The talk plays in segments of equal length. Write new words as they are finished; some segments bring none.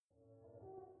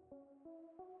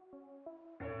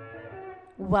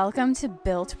Welcome to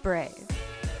Built Brave.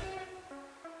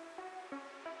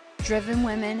 Driven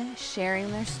women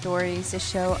sharing their stories to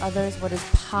show others what is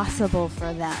possible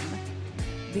for them,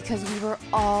 because we were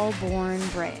all born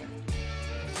brave.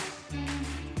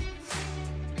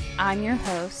 I'm your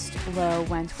host, Lo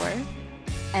Wentworth,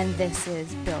 and this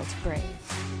is Built Brave.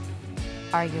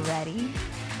 Are you ready?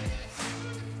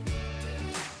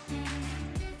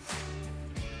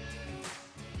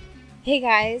 Hey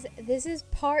guys, this is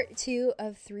part 2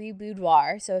 of 3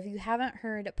 Boudoir. So if you haven't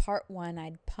heard part 1,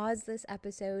 I'd pause this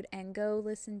episode and go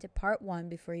listen to part 1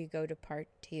 before you go to part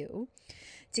 2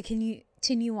 to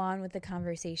continue on with the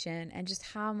conversation and just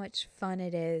how much fun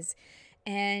it is.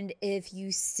 And if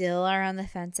you still are on the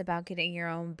fence about getting your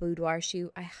own boudoir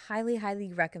shoot, I highly,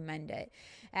 highly recommend it.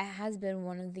 It has been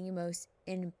one of the most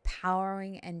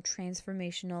empowering and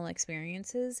transformational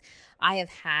experiences I have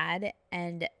had,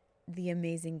 and the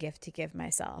amazing gift to give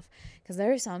myself, because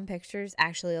there are some pictures,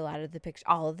 actually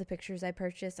all of the pictures I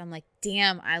purchased, I'm like,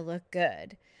 damn, I look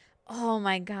good. Oh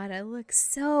my God, I look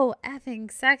so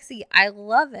effing sexy. I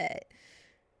love it.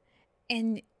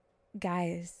 And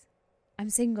guys, I'm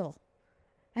single.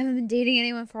 I haven't been dating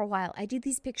anyone for a while. I do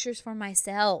these pictures for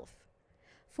myself.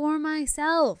 I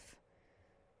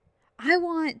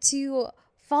want to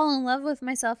fall in love with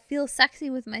myself, feel sexy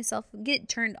with myself, get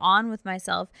turned on with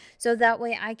myself, so that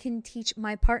way I can teach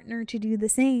my partner to do the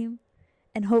same.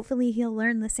 And hopefully he'll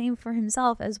learn the same for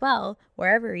himself as well,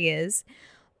 wherever he is.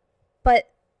 But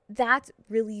that's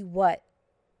really what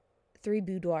 3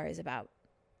 Boudoir is about.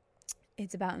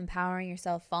 It's about empowering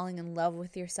yourself, falling in love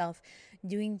with yourself,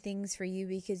 doing things for you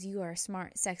because you are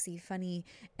smart, sexy, funny,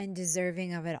 and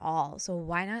deserving of it all. So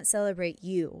why not celebrate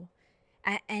you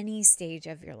at any stage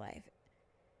of your life?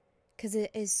 Because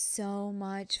it is so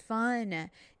much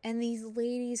fun. And these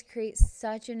ladies create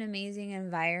such an amazing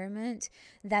environment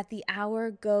that the hour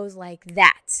goes like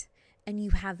that. And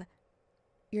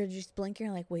you're just blinking,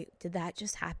 you're like, wait, did that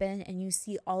just happen? And you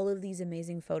see all of these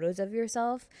amazing photos of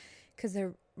yourself, because they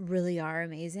really are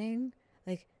amazing.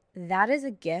 Like, that is a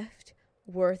gift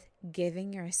worth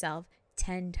giving yourself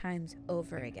 10 times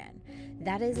over again.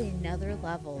 That is another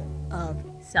level of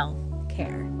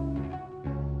self-care.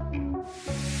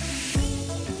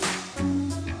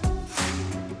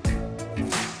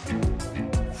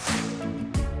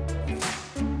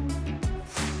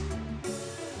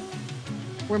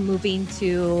 We're moving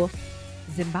to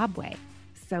Zimbabwe.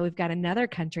 So we've got another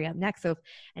country up next. So if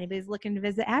anybody's looking to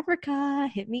visit Africa,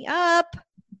 hit me up.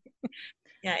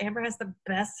 Yeah, Amber has the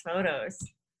best photos.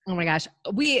 Oh my gosh.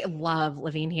 We love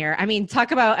living here. I mean,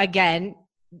 talk about, again,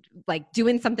 like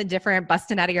doing something different,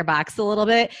 busting out of your box a little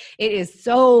bit. It is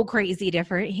so crazy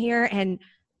different here. And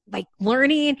like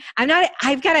learning,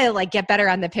 I've got to like get better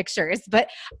on the pictures, but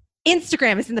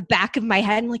Instagram is in the back of my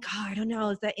head. I'm like, oh, I don't know.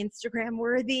 Is that Instagram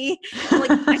worthy? I'm like,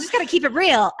 I just got to keep it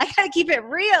real.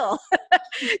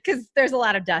 Because there's a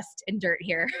lot of dust and dirt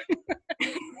here.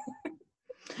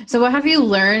 So what have you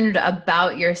learned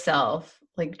about yourself,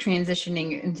 like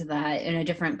transitioning into that in a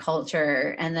different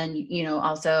culture, and then,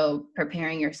 also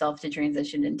preparing yourself to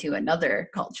transition into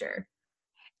another culture?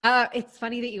 It's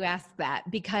funny that you asked that,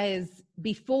 because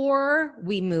before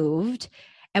we moved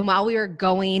and while we were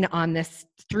going on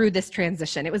through this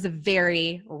transition, it was a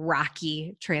very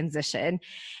rocky transition.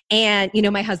 And,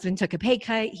 my husband took a pay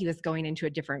cut. He was going into a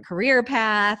different career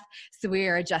path. So we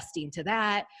were adjusting to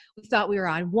that. We thought we were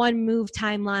on one move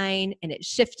timeline, and it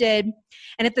shifted.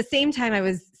 And at the same time, I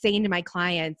was saying to my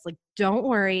clients, like, don't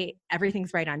worry,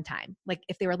 everything's right on time. Like,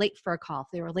 if they were late for a call, if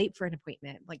they were late for an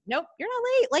appointment, like, nope, you're not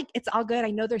late. Like, it's all good.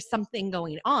 I know there's something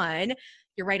going on.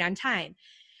 You're right on time.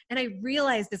 And I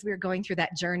realized as we were going through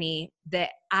that journey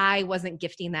that I wasn't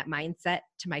gifting that mindset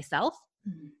to myself.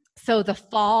 Mm-hmm. So the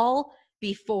fall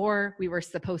before we were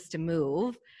supposed to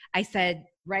move, I said,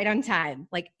 right on time,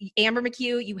 like, Amber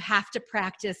McHugh, you have to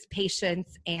practice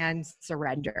patience and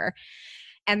surrender.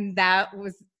 And that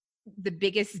was the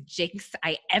biggest jinx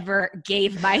I ever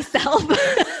gave myself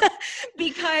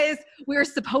because we were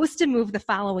supposed to move the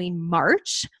following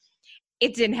March.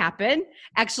 It didn't happen.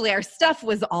 Actually, our stuff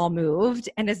was all moved.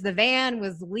 And as the van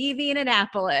was leaving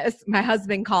Annapolis, my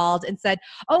husband called and said,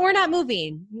 oh, we're not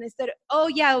moving. And I said, oh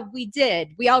yeah, we did.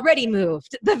 We already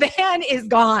moved. The van is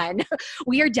gone.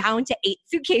 We are down to 8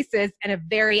 suitcases and a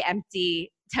very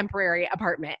empty temporary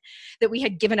apartment that we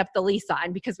had given up the lease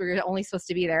on because we were only supposed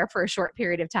to be there for a short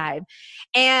period of time.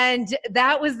 And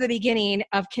that was the beginning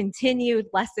of continued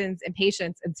lessons in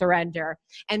patience and surrender,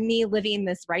 and me living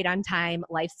this right on time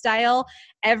lifestyle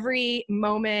every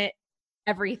moment,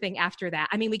 everything after that.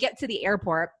 I mean, we get to the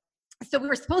airport. So we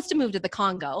were supposed to move to the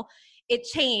Congo it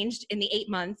changed in the 8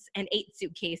 months and 8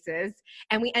 suitcases.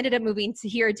 And we ended up moving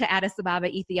to Addis Ababa,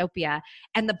 Ethiopia.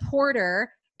 And the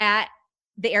porter at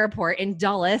the airport in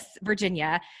Dulles,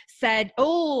 Virginia, said,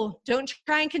 "Oh, don't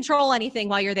try and control anything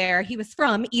while you're there." He was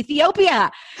from Ethiopia.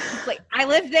 He's like, "I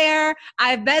lived there.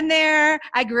 I've been there.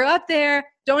 I grew up there.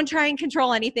 Don't try and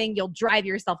control anything. You'll drive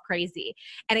yourself crazy."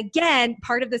 And again,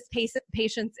 part of this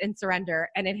patience and surrender,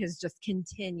 and it has just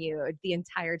continued the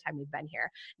entire time we've been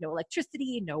here. No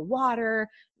electricity, no water,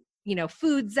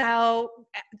 food's out,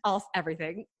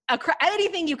 everything.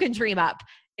 Anything you can dream up,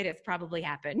 it has probably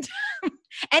happened.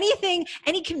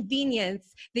 Any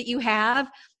convenience that you have,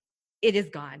 it is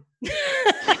gone.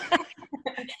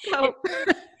 So,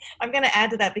 I'm going to add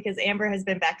to that because Amber has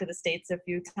been back to the States a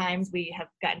few times. We have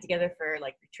gotten together for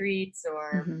like retreats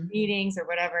or meetings or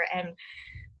whatever. And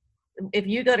if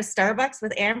you go to Starbucks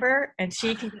with Amber and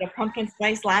she can get a pumpkin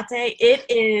spice latte, it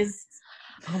is,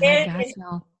 oh my gosh,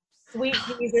 no. Sweet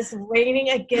Jesus,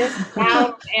 raining a gift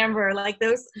down, Amber. Like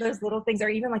those little things, or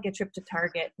even like a trip to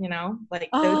Target, like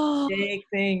those big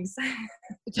things.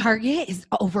 Target is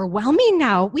overwhelming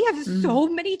now. We have so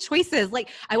many choices. Like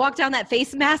I walked down that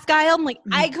face mask aisle. I'm like,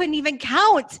 I couldn't even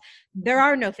count. There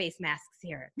are no face masks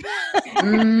here.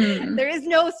 There is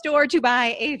no store to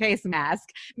buy a face mask.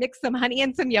 Mix some honey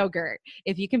and some yogurt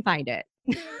if you can find it.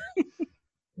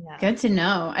 Yeah. Good to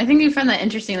know. I think you found that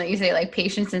interesting, like you say, like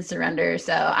patience and surrender.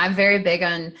 So I'm very big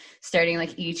on starting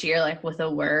like each year, like with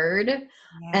a word.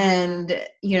 Yeah. And,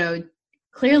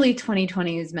 clearly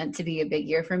 2020 is meant to be a big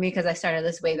year for me because I started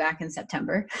this way back in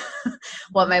September,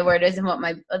 what my word is and what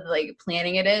my like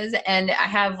planning it is. And I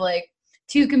have like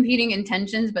 2 competing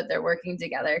intentions, but they're working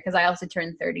together because I also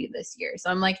turned 30 this year.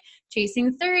 So I'm like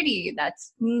chasing 30. That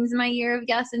means my year of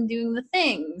yes and doing the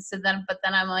things. But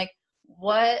then I'm like,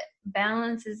 what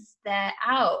balances that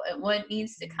out and what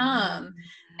needs to come?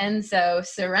 And so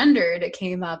surrendered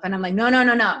came up and I'm like, no.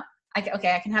 I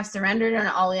can have surrendered and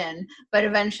all in, but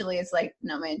eventually it's like,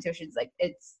 no, my intuition's like,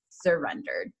 it's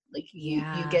surrendered. Like you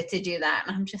get to do that.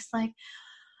 And I'm just like,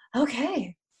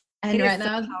 okay. And it right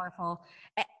now, so powerful.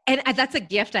 And that's a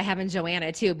gift I have in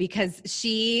Joanna too, because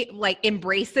she like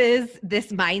embraces this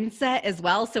mindset as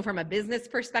well. So from a business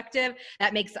perspective,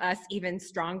 that makes us even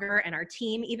stronger and our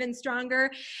team even stronger.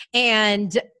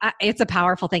 And it's a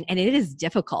powerful thing and it is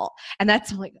difficult. And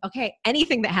that's like, okay,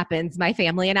 anything that happens, my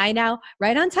family and I now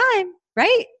right on time,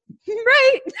 right?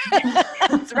 Right.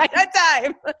 It's right on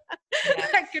time.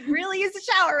 I could really use a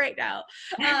shower right now.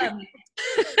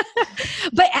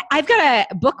 But I've got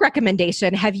a book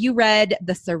recommendation. Have you read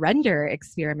The Surrender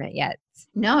Experiment yet?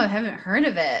 No, I haven't heard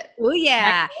of it. Oh,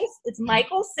 yeah. It's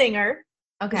Michael Singer.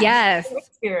 Okay. Yes.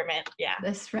 Experiment. Yeah.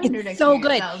 The Surrender Experiment. So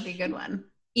good. That would be a good one.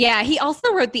 Yeah, he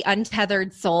also wrote The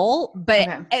Untethered Soul,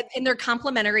 but and they're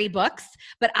complementary books.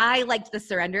 But I liked The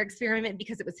Surrender Experiment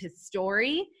because it was his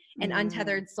story, and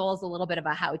Untethered Soul is a little bit of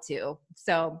a how-to.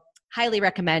 So highly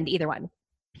recommend either one.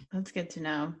 That's good to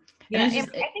know. Yeah, I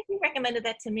think you recommended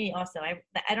that to me also.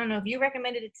 I don't know if you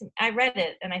recommended it to me. I read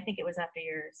it, and I think it was after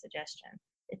your suggestion.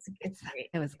 It's great.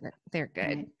 It was good. They're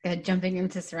good. Good. Jumping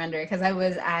into surrender, because I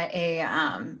was at a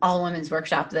all women's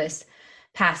workshop this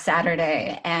past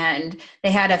Saturday, and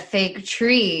they had a fake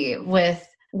tree with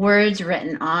words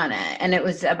written on it, and it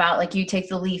was about like you take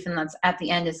the leaf and that's at the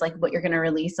end is like what you're going to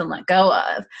release and let go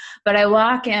of. But I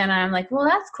walk in and I'm like, well,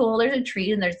 that's cool, there's a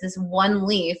tree and there's this one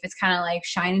leaf, it's kind of like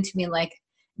shining to me like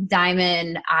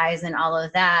diamond eyes and all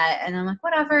of that, and I'm like,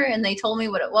 whatever. And they told me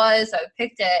what it was, so I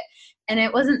picked it, and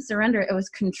it wasn't surrender, it was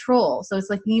control. So it's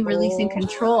like me releasing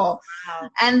control. Wow.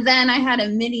 And then I had a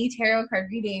mini tarot card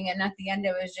reading, and at the end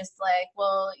it was just like,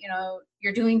 well,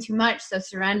 you're doing too much, so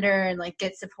surrender and like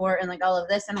get support and like all of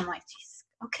this. And I'm like, geez,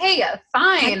 okay,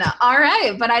 fine, all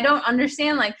right, but I don't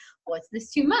understand, like, what's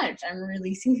this too much? I'm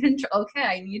releasing control. Okay,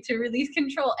 I need to release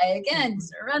control again.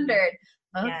 Surrendered.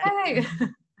 Okay. Yeah.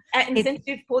 And since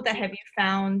you've pulled that, have you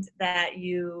found that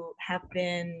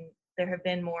there have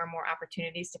been more and more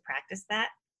opportunities to practice that?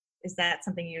 Is that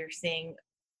something you're seeing?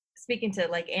 Speaking to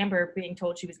like Amber being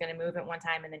told she was going to move at one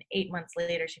time, and then 8 months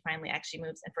later she finally actually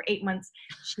moves, and for 8 months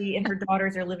she and her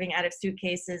daughters are living out of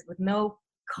suitcases with no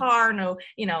car,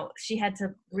 she had to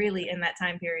really in that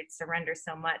time period surrender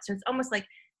so much. So it's almost like,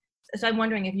 so I'm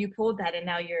wondering if you pulled that and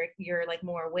now you're like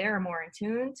more aware or more in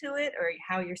tune to it, or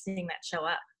how you're seeing that show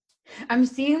up. I'm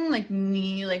seeing like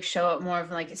me like show up more of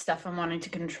like stuff I'm wanting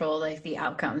to control, like the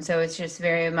outcome. So it's just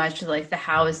very much like the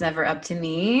how is never up to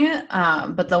me,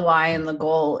 but the why and the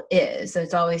goal is. So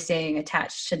it's always staying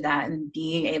attached to that and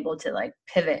being able to like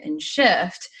pivot and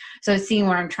shift. So it's seeing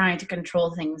where I'm trying to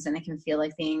control things and I can feel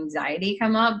like the anxiety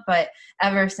come up. But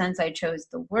ever since I chose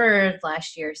the word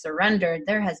last year, surrendered,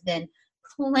 there has been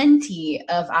plenty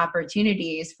of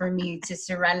opportunities for me to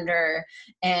surrender.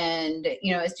 And,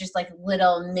 you know, it's just like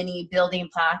little mini building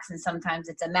blocks. And sometimes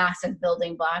it's a massive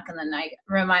building block. And then I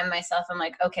remind myself, I'm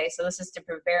like, okay, so this is to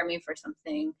prepare me for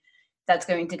something that's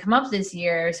going to come up this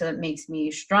year. So it makes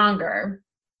me stronger.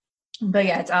 But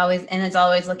yeah, it's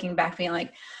always looking back being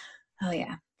like, oh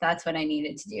yeah, that's what I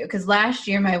needed to do. Because last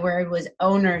year my word was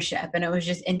ownership. And it was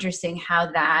just interesting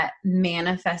how that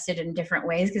manifested in different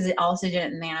ways, because it also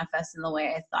didn't manifest in the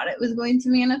way I thought it was going to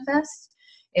manifest.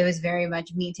 It was very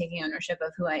much me taking ownership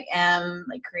of who I am,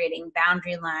 like creating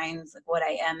boundary lines, like what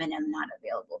I am and am not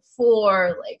available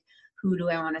for, like who do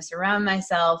I want to surround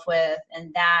myself with,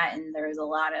 and that. And there was a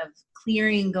lot of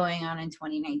clearing going on in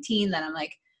 2019 that I'm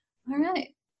like, all right,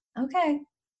 okay.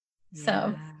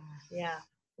 So yeah.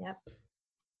 Yep.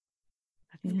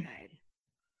 That's good.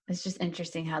 It's just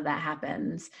interesting how that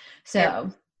happens.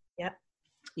 So yep.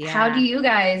 Yeah. How do you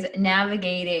guys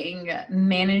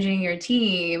managing your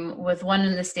team with one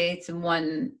in the States and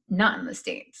one not in the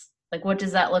States? Like, what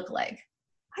does that look like?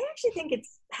 I actually think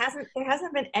there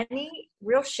hasn't been any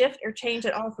real shift or change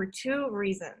at all for two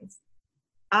reasons.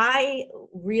 I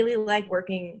really like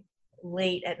working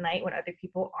late at night when other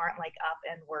people aren't like up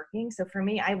and working. So for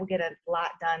me, I will get a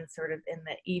lot done sort of in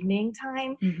the evening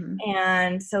time. Mm-hmm.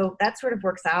 And so that sort of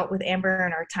works out with Amber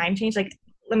and our time change. Like,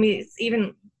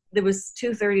 it was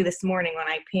 2:30 this morning when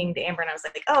I pinged Amber and I was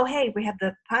like, oh, hey, we have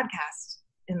the podcast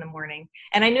in the morning.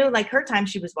 And I knew like her time,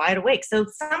 she was wide awake. So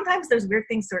sometimes those weird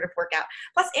things sort of work out.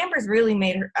 Plus Amber's really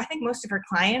I think most of her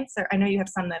clients I know you have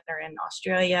some that are in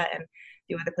Australia and a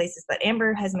few other places, but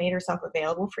Amber has made herself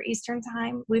available for Eastern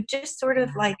time. We've just sort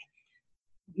of like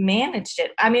managed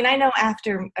it. I mean, I know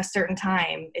after a certain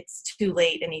time, it's too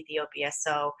late in Ethiopia.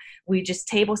 So we just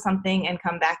table something and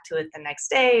come back to it the next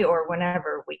day or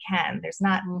whenever we can. There's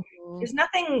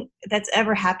nothing that's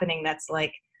ever happening that's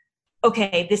like,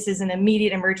 okay, this is an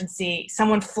immediate emergency.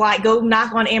 Someone go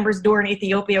knock on Amber's door in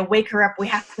Ethiopia, wake her up. We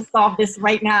have to solve this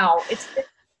right now.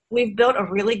 We've built a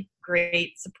really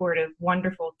great, supportive,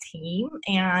 wonderful team.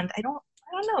 And I don't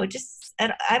know.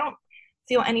 I don't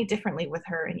feel any differently with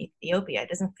her in Ethiopia. It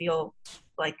doesn't feel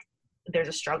like there's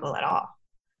a struggle at all.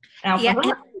 Now, from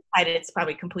her side, it's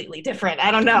probably completely different.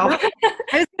 I don't know.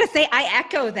 I was going to say, I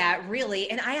echo that really.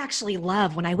 And I actually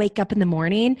love when I wake up in the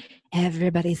morning,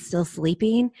 everybody's still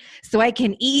sleeping. So I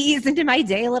can ease into my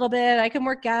day a little bit. I can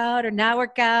work out or not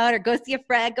work out or go see a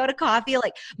friend, go to coffee.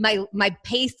 Like my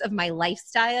pace of my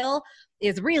lifestyle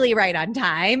is really right on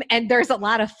time. And there's a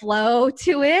lot of flow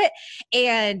to it.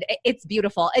 And it's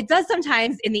beautiful. It does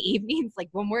sometimes in the evenings, like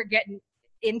when we're getting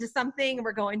into something and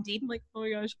we're going deep, I'm like, oh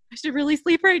my gosh, I should really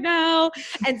sleep right now.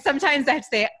 And sometimes I have to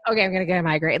say, okay, I'm going to get a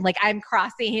migraine. Like I'm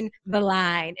crossing the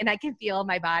line and I can feel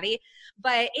my body,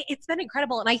 but it's been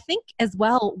incredible. And I think as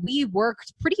well, we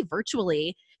worked pretty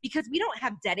virtually because we don't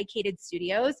have dedicated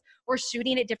studios. We're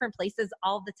shooting at different places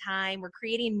all the time. We're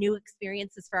creating new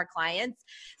experiences for our clients.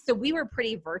 So we were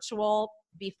pretty virtual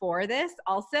before this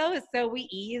also. So we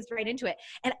eased right into it.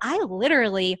 And I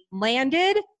literally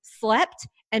landed, slept,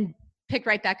 and pick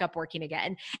right back up working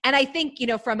again. And I think,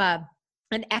 from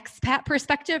an expat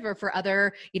perspective or for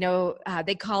other,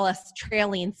 they call us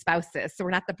trailing spouses. So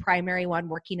we're not the primary one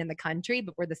working in the country,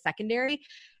 but we're the secondary.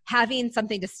 Having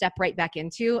something to step right back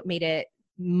into made it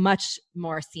much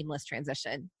more seamless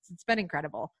transition. It's been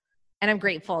incredible. And I'm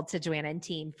grateful to Joanna and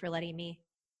team for letting me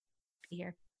be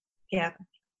here. Yeah.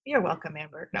 You're welcome,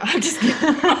 Amber. No, I'm just kidding.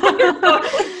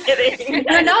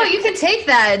 No, you can take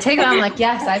that. Take it on like,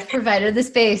 yes, I've provided the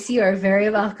space. You are very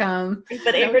welcome.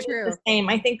 But Amber's the same.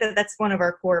 I think that's one of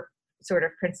our core sort of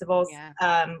principles. Yeah.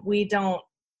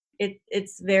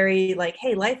 It's very like,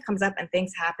 hey, life comes up and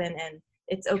things happen and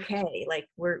it's okay. Like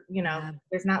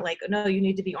there's not like, no, you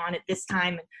need to be on at this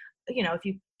time. And, if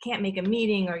you can't make a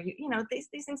meeting or these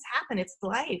things happen, it's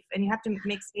life and you have to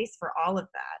make space for all of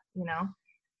that,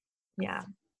 Yeah.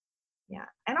 Yeah.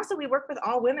 And also we work with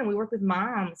all women. We work with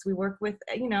moms. We work with,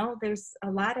 there's a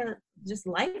lot of just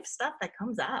life stuff that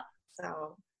comes up.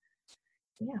 So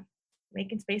yeah,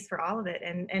 making space for all of it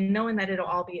and knowing that it'll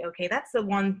all be okay. That's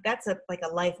like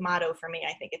a life motto for me.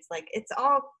 I think it's like, it's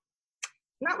all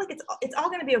not like it's all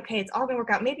going to be okay. It's all going to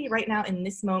work out. Maybe right now in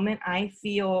this moment, I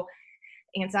feel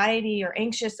anxiety or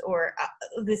anxious or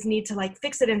this need to like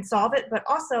fix it and solve it. But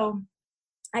also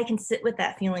I can sit with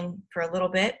that feeling for a little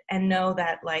bit and know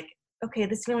that like, okay,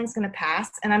 this feeling's going to pass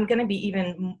and I'm going to be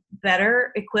even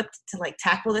better equipped to like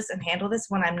tackle this and handle this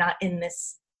when I'm not in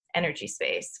this energy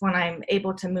space, when I'm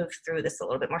able to move through this a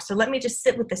little bit more. So let me just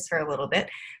sit with this for a little bit.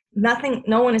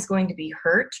 No one is going to be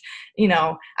hurt.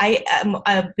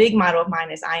 A big motto of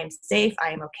mine is I am safe,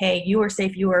 I am okay, you are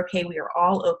safe, you are okay, we are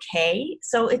all okay.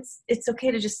 So it's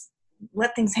okay to just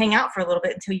let things hang out for a little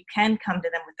bit until you can come to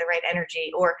them with the right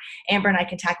energy, or Amber and I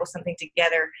can tackle something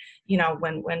together,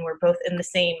 when we're both in the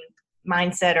same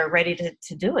mindset or ready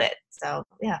to do it. So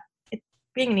yeah,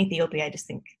 being in Ethiopia, I just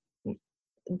think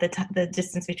the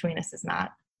distance between us is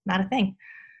not a thing.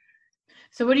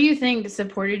 So what do you think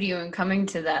supported you in coming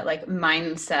to that like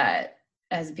mindset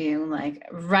as being like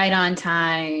right on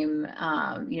time,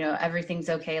 everything's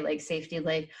okay, like safety,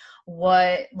 like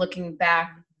what, looking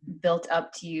back, built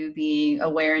up to you being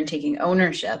aware and taking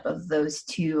ownership of those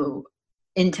two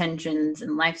intentions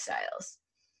and lifestyles?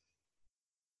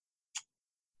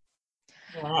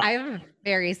 I have a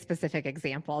very specific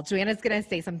example. Joanna's going to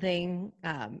say something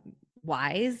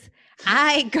wise.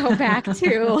 I go back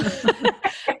to,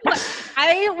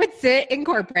 I would sit in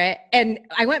corporate, and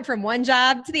I went from one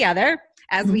job to the other,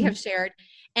 as we have shared.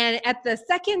 And at the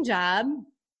second job,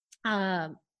 I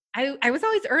was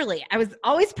always early. I was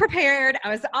always prepared. I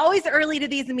was always early to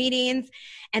these meetings.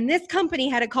 And this company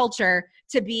had a culture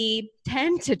to be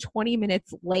 10 to 20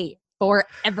 minutes late for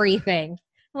everything.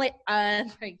 Like,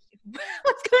 what's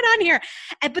going on here?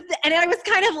 And I was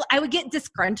I would get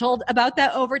disgruntled about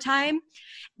that over time.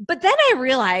 But then I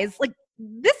realized, like,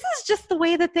 this is just the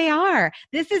way that they are.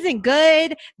 This isn't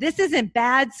good. This isn't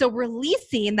bad. So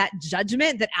releasing that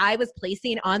judgment that I was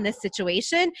placing on this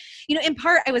situation, in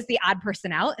part, I was the odd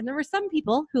person out. And there were some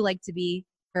people who like to be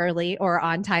early or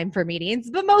on time for meetings,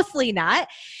 but mostly not.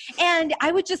 And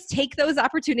I would just take those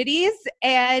opportunities.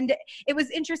 And it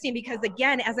was interesting because,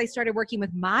 again, as I started working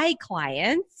with my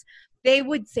clients, they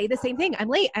would say the same thing. I'm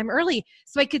late, I'm early.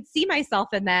 So I could see myself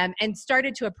in them and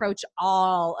started to approach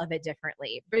all of it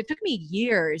differently. But it took me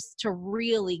years to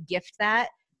really gift that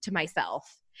to myself.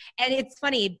 And it's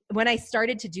funny, when I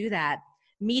started to do that,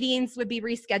 meetings would be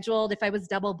rescheduled if I was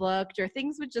double booked, or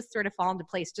things would just sort of fall into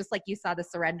place, just like you saw the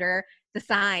surrender, the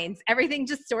signs, everything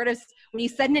just sort of, when you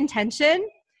set an intention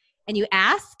and you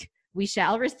ask, we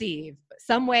shall receive.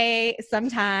 Some way,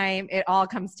 sometime, it all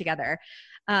comes together.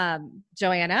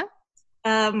 Joanna?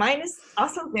 Mine is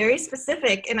also very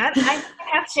specific, and I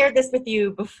have shared this with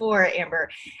you before,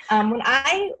 Amber. When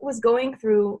I was going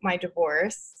through my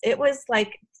divorce, it was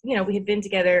like, we had been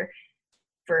together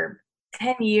for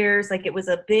 10 years. Like, it was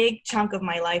a big chunk of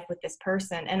my life with this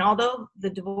person. And although the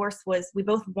divorce we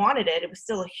both wanted it, it was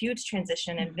still a huge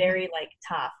transition and very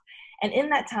tough. And in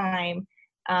that time,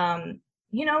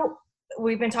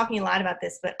 we've been talking a lot about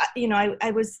this, but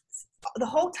I was, the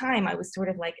whole time I was sort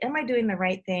of like, am I doing the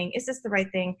right thing? Is this the right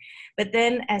thing? But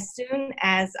then as soon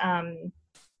as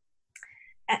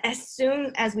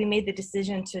we made the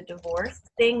decision to divorce,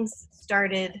 things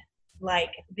started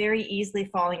like very easily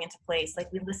falling into place.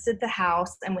 Like, we listed the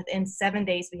house, and within 7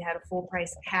 days we had a full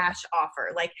price cash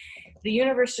offer. Like, the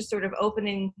universe just sort of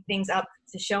opening things up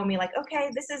to show me like,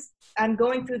 okay, I'm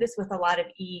going through this with a lot of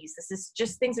ease.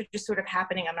 Things are just sort of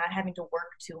happening. I'm not having to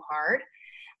work too hard.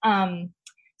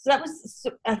 So that was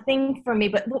a thing for me.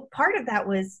 But part of that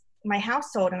was my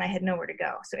house sold and I had nowhere to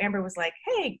go. So Amber was like,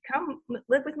 hey, come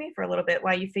live with me for a little bit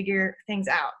while you figure things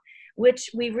out, which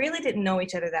we really didn't know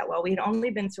each other that well. We had only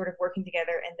been sort of working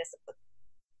together in this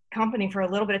company for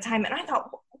a little bit of time. And I thought,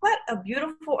 what a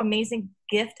beautiful, amazing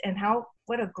gift, and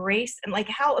what a grace, and like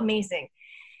how amazing.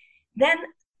 Then,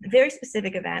 very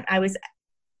specific event, I was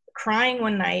crying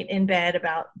one night in bed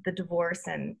about the divorce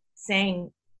and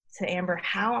saying to Amber,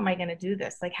 how am I going to do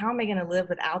this? Like, how am I going to live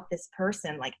without this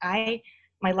person? Like,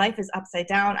 my life is upside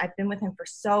down. I've been with him for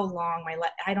so long.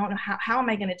 I don't know how am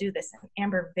I going to do this? And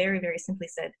Amber very, very simply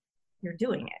said, you're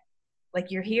doing it.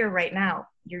 Like, you're here right now.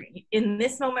 You're in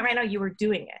this moment right now, you were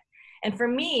doing it. And for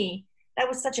me, that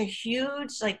was such a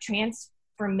huge, like,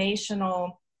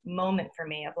 transformational moment for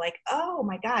me of like, oh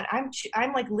my God, I'm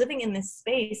like living in this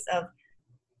space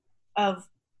of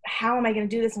how am I going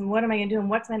to do this, and what am I going to do, and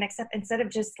what's my next step, instead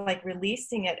of just like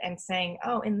releasing it and saying,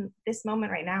 oh, in this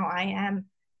moment right now, I am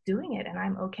doing it and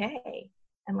I'm okay.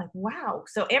 And like, wow.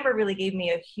 So Amber really gave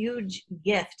me a huge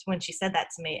gift when she said that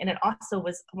to me. And it also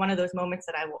was one of those moments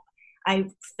that I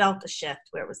felt a shift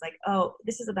where it was like, oh,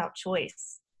 this is about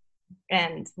choice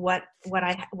and what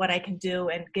I can do,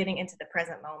 and getting into the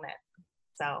present moment.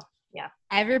 So yeah.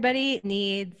 Everybody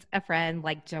needs a friend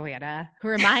like Joanna who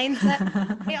reminds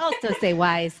them. They also say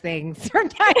wise things from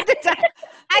time to time.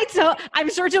 I'm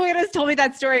sure Joanna's told me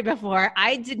that story before.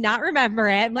 I did not remember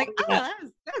it. I'm like, oh, that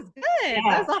was good. Yeah.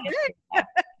 That was all good.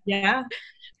 Yeah.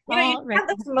 You have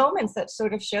those moments that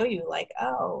sort of show you like,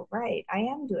 oh, right, I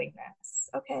am doing this.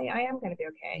 okay, I am going to be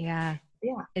okay. Yeah.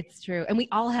 Yeah. It's true. And we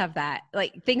all have that.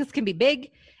 Like things can be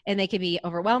big and they can be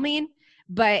overwhelming.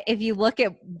 But if you look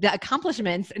at the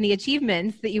accomplishments and the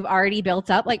achievements that you've already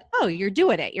built up, like, oh, you're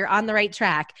doing it. You're on the right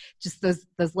track. Just those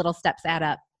little steps add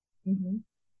up. Mm-hmm.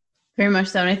 Very much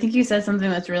so. And I think you said something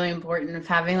that's really important of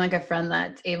having like a friend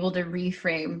that's able to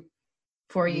reframe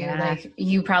for you. Yeah. Like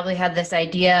you probably had this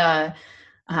idea,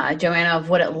 Joanna, of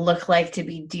what it looked like to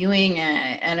be doing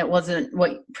it, and it wasn't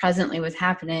what presently was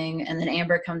happening. And then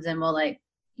Amber comes in, well, like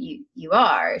you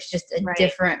are. It's just a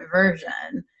different version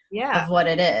of what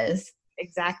it is.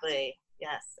 Exactly.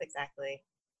 Yes, exactly.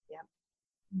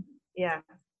 Yeah. Yeah.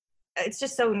 It's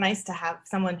just so nice to have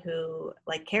someone who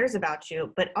like cares about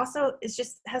you, but also is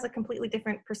just has a completely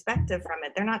different perspective from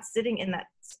it. They're not sitting in that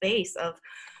space of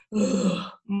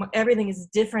everything is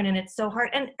different and it's so hard.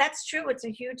 And that's true. It's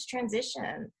a huge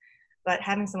transition, but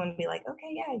having someone be like, okay,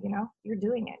 yeah, you know, you're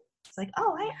doing it. It's like,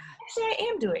 oh, I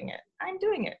am doing it. I'm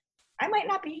doing it. I might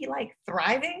not be like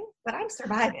thriving, but I'm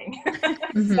surviving.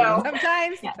 Mm-hmm. So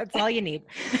sometimes that's all you need.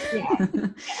 Yeah.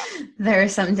 There are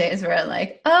some days where I'm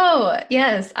like, oh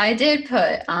yes, I did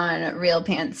put on real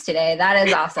pants today. That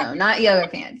is awesome. Not yoga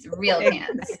pants, real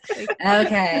pants.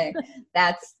 Okay.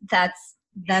 That's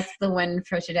the win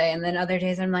for today. And then other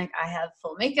days I'm like, I have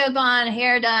full makeup on,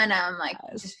 hair done. I'm like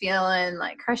just feeling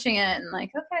like crushing it and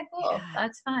like, okay, cool.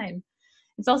 That's fine.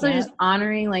 It's also just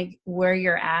honoring like where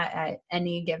you're at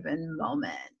any given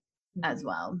moment as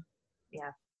well.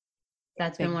 Yeah.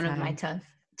 That's been one of my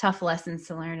tough lessons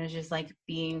to learn, is just like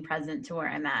being present to where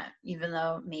I'm at, even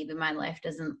though maybe my life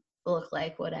doesn't look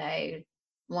like what I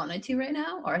wanted to right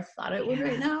now or thought it would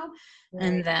right now. Right.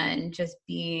 And then just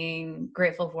being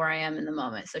grateful for where I am in the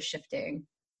moment. So shifting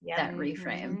that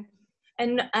reframe.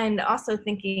 And also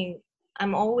thinking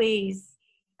I'm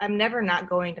never not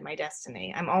going to my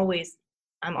destiny. I'm always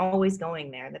going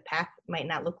there. The path might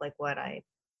not look like what I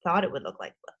thought it would look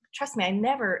like. But trust me, I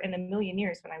never in a million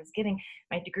years when I was getting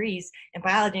my degrees in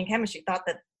biology and chemistry thought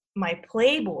that my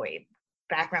Playboy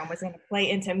background was going to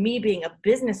play into me being a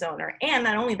business owner. And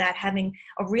not only that, having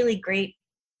a really great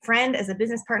friend as a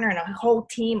business partner and a whole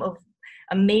team of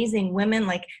amazing women.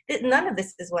 Like none of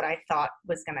this is what I thought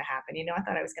was going to happen. You know, I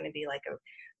thought I was going to be like a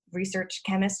research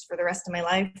chemist for the rest of my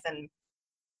life. And,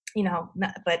 you know,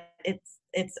 but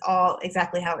it's all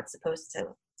exactly how it's supposed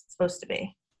to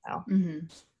be. So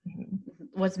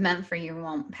what's meant for you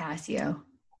won't pass you.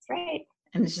 That's right.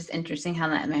 And it's just interesting how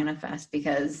that manifests,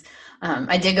 because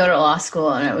I did go to law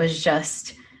school and it was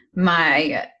just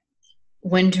my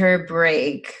winter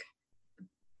break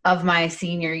of my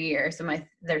senior year. So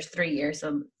there's 3 years,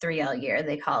 so 3L year,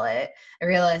 they call it. I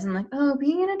realized I'm like, oh,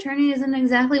 being an attorney isn't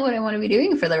exactly what I want to be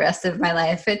doing for the rest of my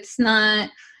life. It's not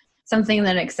something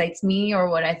that excites me or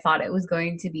what I thought it was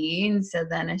going to be. And so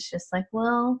then it's just like,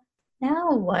 well,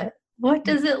 now what? What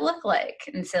does it look like?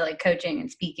 And so like coaching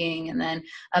and speaking and then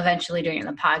eventually doing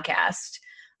the podcast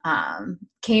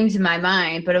came to my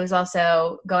mind, but it was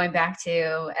also going back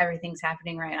to everything's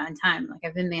happening right on time. Like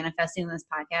I've been manifesting this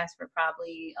podcast for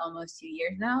probably almost 2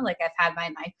 years now. Like I've had my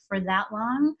mic for that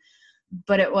long,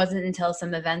 but it wasn't until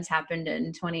some events happened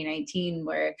in 2019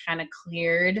 where it kind of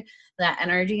cleared that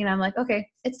energy. And I'm like, okay,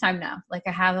 it's time now. Like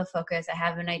I have a focus. I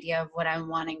have an idea of what I'm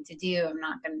wanting to do. I'm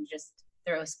not going to just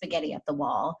throw spaghetti at the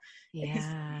wall.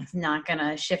 It's not going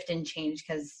to shift and change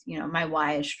because, you know, my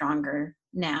why is stronger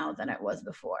now than it was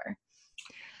before.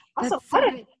 Also,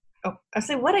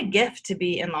 what a gift to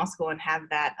be in law school and have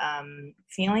that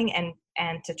feeling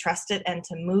and to trust it and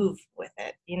to move with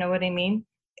it. You know what I mean?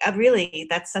 Really,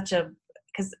 that's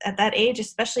because at that age,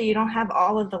 especially, you don't have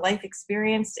all of the life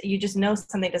experience. You just know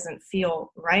something doesn't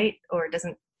feel right or it's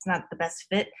not the best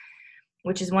fit,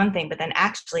 which is one thing, but then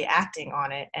actually acting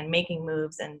on it and making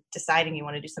moves and deciding you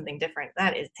want to do something different,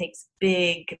 takes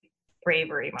big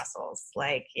bravery muscles.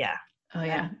 Like, yeah. Oh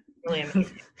yeah. Really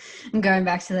amazing. I'm going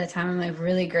back to that time. I'm like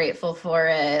really grateful for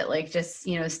it. Like just,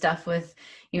 you know, stuff with,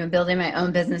 you know, building my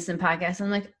own business and podcast.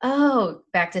 I'm like, oh,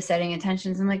 back to setting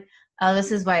intentions. I'm like, oh,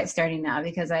 this is why it's starting now,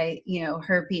 because I, you know,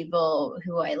 heard people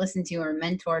who I listened to or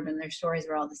mentored and their stories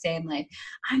were all the same. Like,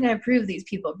 I'm going to prove these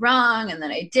people wrong. And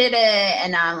then I did it.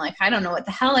 And now I'm like, I don't know what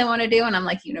the hell I want to do. And I'm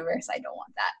like, universe, I don't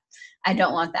want that. I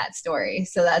don't want that story.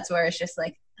 So that's where it's just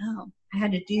like, oh, I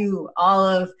had to do all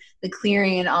of the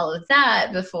clearing and all of that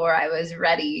before I was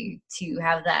ready to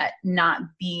have that not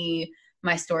be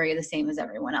my story the same as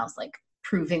everyone else, like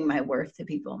proving my worth to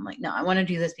people. I'm like, no, I want to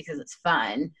do this because it's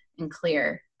fun and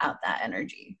clear out that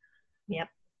energy. Yep.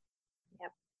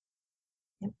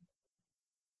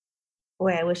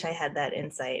 Boy, I wish I had that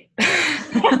insight.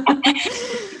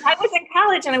 I was in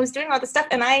college and I was doing all this stuff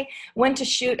and I went to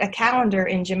shoot a calendar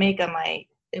in Jamaica my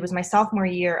it was my sophomore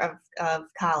year of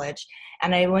college,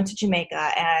 and I went to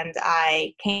Jamaica, and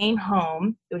I came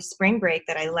home. It was spring break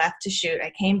that I left to shoot.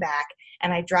 I came back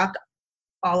and I dropped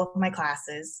all of my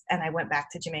classes and I went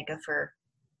back to Jamaica for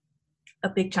a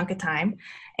big chunk of time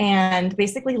and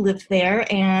basically lived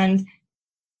there, and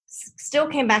still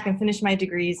came back and finished my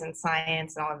degrees in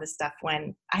science and all of this stuff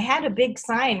when I had a big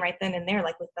sign right then and there,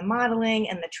 like with the modeling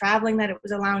and the traveling that it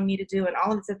was allowing me to do and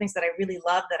all of the things that I really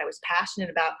loved, that I was passionate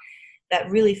about,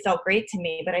 that really felt great to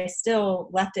me. But I still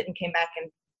left it and came back and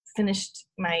finished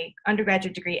my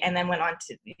undergraduate degree and then went on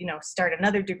to, start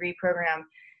another degree program.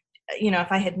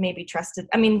 If I had maybe trusted,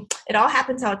 I mean, it all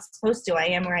happens how it's supposed to. I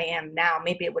am where I am now.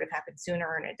 Maybe it would have happened sooner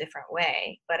or in a different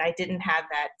way, but I didn't have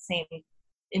that same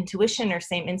intuition or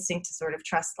same instinct to sort of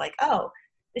trust, like, oh,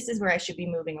 this is where I should be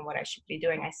moving and what I should be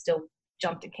doing. I still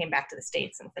jumped and came back to the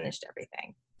States and finished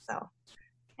everything. So,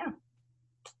 yeah.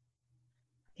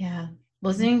 Yeah.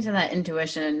 Listening to that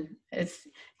intuition, it's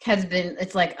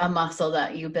like a muscle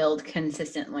that you build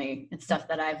consistently. It's stuff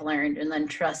that I've learned, and then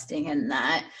trusting in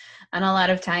that. And a lot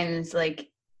of times, like,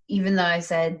 even though I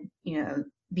said,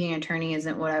 being an attorney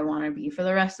isn't what I want to be for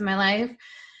the rest of my life,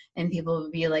 and people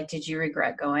would be like, did you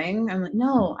regret going? I'm like,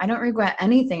 no, I don't regret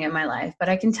anything in my life, but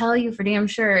I can tell you for damn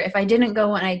sure, if I didn't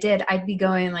go when I did, I'd be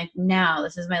going like now.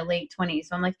 This is my late 20s.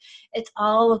 So I'm like, it's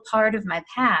all a part of my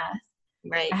path.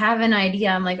 Right. I have an idea.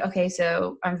 I'm like, okay,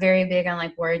 so I'm very big on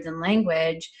like words and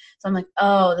language. So I'm like,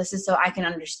 oh, this is so I can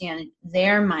understand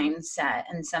their mindset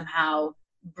and somehow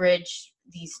bridge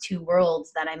these two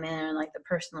worlds that I'm in, like the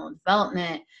personal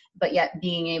development, but yet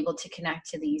being able to connect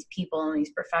to these people and these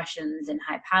professions and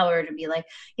high power to be like,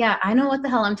 yeah, I know what the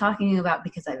hell I'm talking about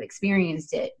because I've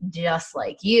experienced it just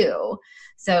like you.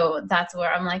 So that's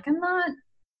where I'm like, I'm not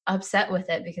upset with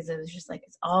it because it was just like,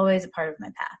 it's always a part of my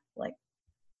path. Like,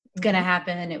 it's going to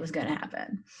happen, and it was going to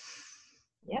happen.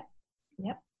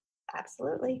 Yep.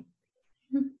 Absolutely.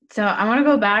 So I want to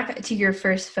go back to your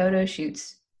first photo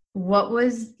shoots. What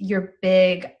was your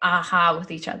big aha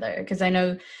with each other? Because I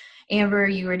know, Amber,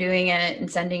 you were doing it and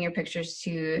sending your pictures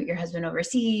to your husband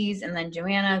overseas, and then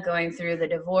Joanna going through the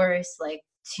divorce, like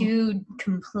two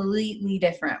completely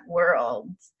different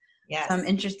worlds. Yes. So I'm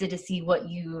interested to see what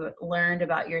you learned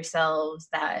about yourselves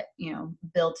that,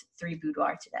 built Three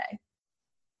Boudoir today.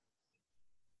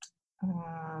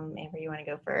 Amber, you want to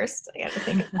go first? I got to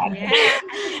think about it.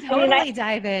 Yeah, totally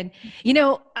dive in.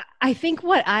 I think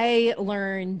what I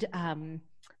learned,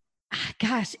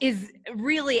 is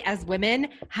really, as women,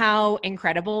 how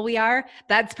incredible we are.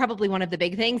 That's probably one of the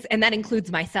big things. And that includes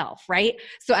myself, right?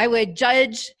 So I would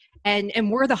judge, and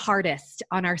we're the hardest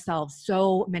on ourselves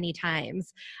so many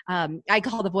times. I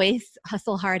call the voice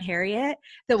Hustle Hard Harriet,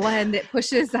 the one that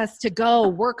pushes us to go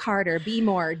work harder, be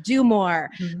more, do more,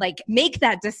 like make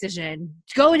that decision,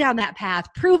 go down that path,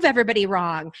 prove everybody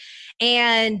wrong.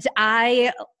 And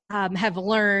I have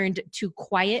learned to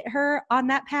quiet her on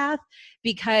that path,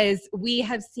 because we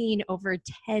have seen over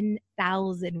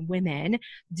 10,000 women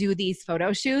do these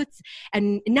photo shoots,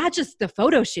 and not just the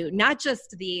photo shoot, not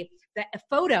just the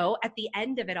photo at the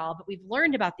end of it all, but we've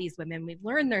learned about these women, we've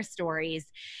learned their stories,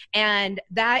 and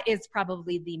that is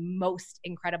probably the most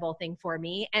incredible thing for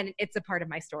me, and it's a part of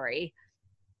my story.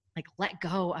 Like, let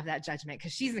go of that judgment,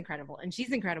 because she's incredible and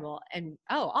she's incredible, and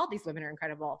all these women are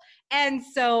incredible, and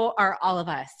so are all of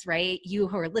us, right? You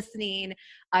who are listening,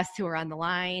 us who are on the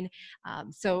line.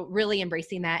 So really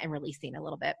embracing that and releasing a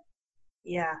little bit.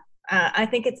 Yeah, I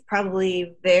think it's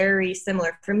probably very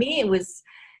similar. For me, it was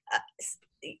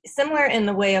similar in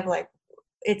the way of, like,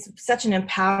 it's such an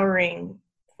empowering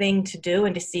thing to do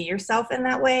and to see yourself in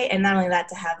that way, and not only that,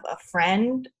 to have a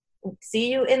friend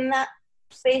see you in that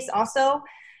space also,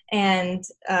 and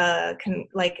can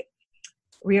like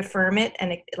reaffirm it,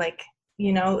 and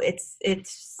it's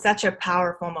such a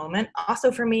powerful moment.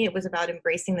 Also for me, it was about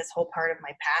embracing this whole part of my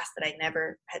past that I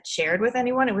never had shared with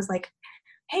anyone. It was like,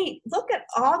 hey, look at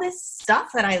all this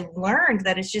stuff that I learned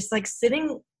that is just like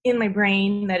sitting in my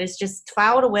brain, that is just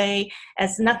filed away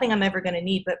as nothing I'm ever going to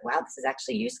need. But wow, this is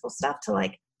actually useful stuff to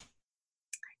like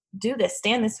do this,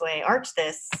 stand this way, arch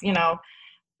this,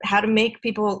 how to make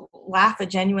people laugh, a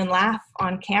genuine laugh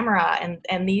on camera,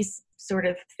 and these sort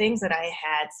of things that I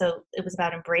had. So it was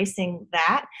about embracing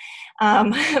that.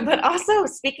 But also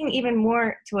speaking even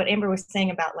more to what Amber was saying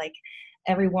about, like,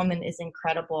 every woman is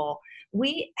incredible.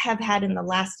 We have had, in the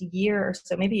last year or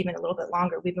so, maybe even a little bit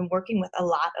longer, we've been working with a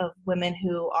lot of women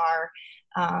who are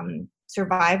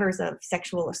survivors of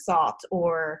sexual assault,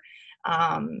 or,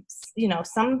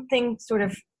 something sort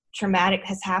of traumatic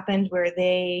has happened where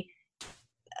they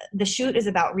the shoot is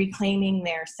about reclaiming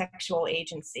their sexual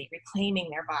agency, reclaiming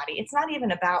their body. It's not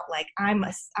even about like, I'm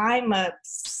a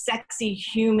sexy,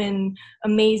 human,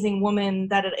 amazing woman.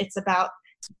 That it's about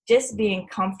just being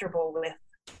comfortable with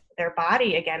their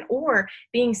body again, or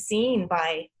being seen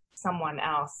by someone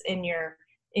else in your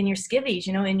skivvies,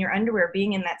 you know, in your underwear,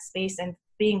 being in that space and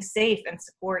being safe and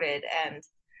supported. And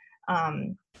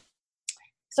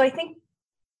so I think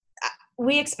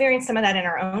we experienced some of that in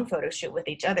our own photo shoot with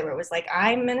each other, where it was like,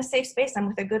 I'm in a safe space. I'm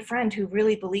with a good friend who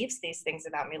really believes these things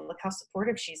about me. Look how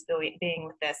supportive she's being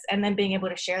with this. And then being able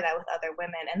to share that with other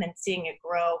women, and then seeing it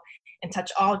grow and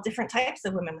touch all different types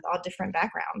of women with all different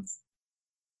backgrounds.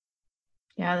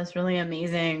 Yeah, that's really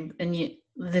amazing. And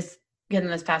this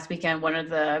past weekend, one of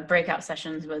the breakout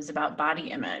sessions was about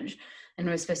body image, and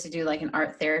we were supposed to do like an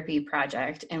art therapy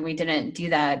project. And we didn't do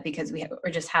that because we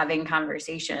were just having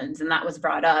conversations. And that was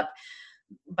brought up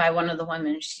by one of the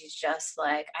women. She's just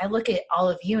like, I look at all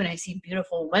of you and I see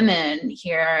beautiful women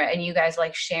here, and you guys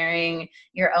like sharing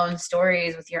your own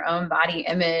stories with your own body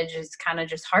image is kind of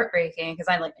just heartbreaking, because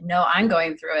I like know I'm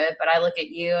going through it, but I look at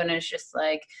you and it's just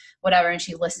like whatever. And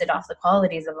she listed off the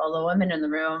qualities of all the women in the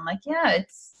room. I'm like, yeah,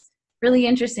 it's really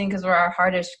interesting because we're our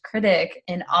hardest critic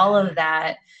and all of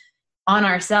that on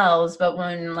ourselves. But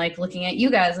when like looking at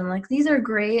you guys, I'm like, these are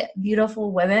great,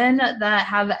 beautiful women that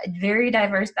have very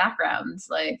diverse backgrounds.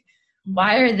 Like,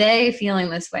 why are they feeling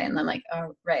this way? And I'm like,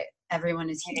 oh, right. Everyone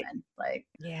is human. Like,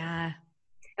 yeah.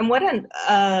 And what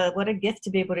a gift to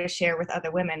be able to share with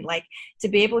other women, like to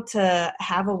be able to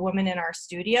have a woman in our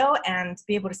studio and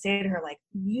be able to say to her, like,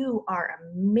 you are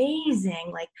amazing.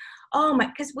 Like, oh my,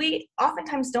 because we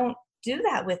oftentimes don't do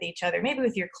that with each other, maybe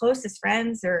with your closest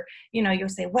friends, or, you know, you'll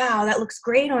say, wow, that looks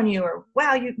great on you, or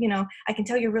wow, you know, I can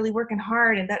tell you're really working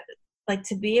hard. And that, like,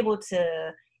 to be able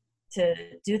to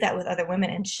do that with other women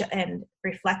and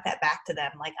reflect that back to them.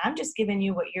 Like, I'm just giving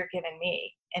you what you're giving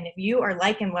me. And if you are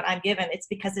liking what I'm given, it's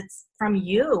because it's from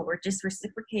you. We're just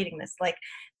reciprocating this. Like,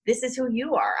 this is who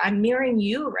you are. I'm mirroring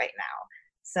you right now.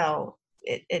 So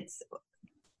it's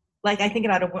like, I think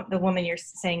about the woman you're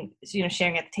saying, you know,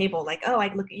 sharing at the table, like, oh,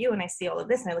 I look at you and I see all of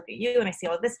this, and I look at you and I see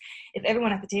all of this. If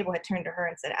everyone at the table had turned to her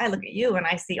and said, I look at you and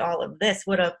I see all of this,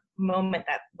 what a moment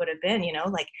that would have been, you know,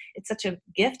 like, it's such a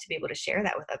gift to be able to share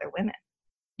that with other women.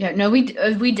 Yeah, no, we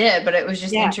did, but it was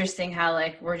just interesting how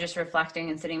like we're just reflecting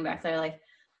and sitting back there like,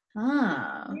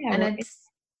 and it's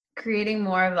creating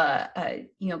more of a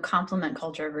you know, compliment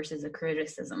culture versus a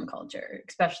criticism culture,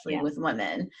 especially with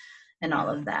women and all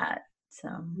of that. So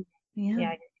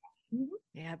yeah,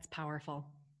 it's powerful.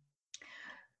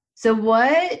 So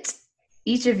what,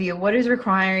 each of you, what is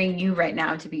requiring you right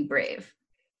now to be brave?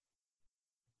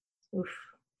 Oof.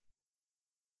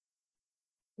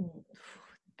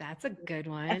 That's a good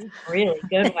one. That's a really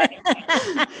good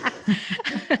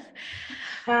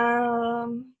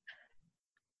one.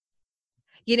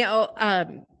 You know,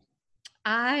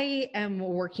 I am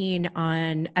working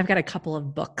on, I've got a couple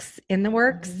of books in the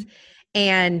works,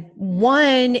 and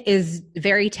one is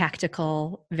very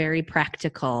tactical, very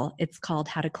practical. It's called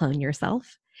How to Clone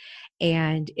Yourself.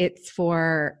 And it's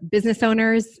for business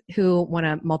owners who want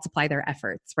to multiply their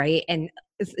efforts, right? And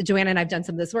Joanna and I've done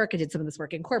some of this work. I did some of this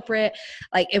work in corporate,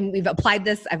 like, and we've applied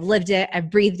this. I've lived it. I've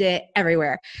breathed it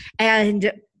everywhere.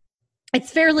 And it's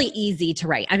fairly easy to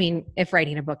write. I mean, if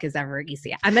writing a book is ever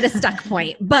easy, I'm at a stuck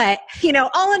point, but you know,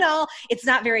 all in all, it's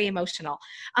not very emotional.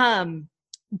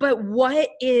 But what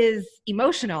is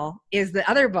emotional is the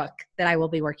other book that I will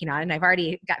be working on. And I've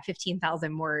already got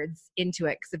 15,000 words into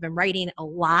it because I've been writing a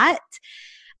lot.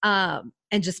 And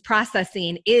just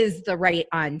processing is the Right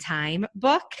on Time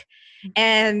book.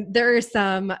 And there are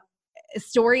some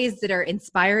stories that are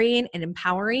inspiring and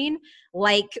empowering,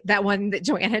 like that one that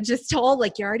Joanna just told,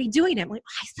 like, you're already doing it. I'm like,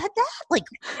 I said that? Like,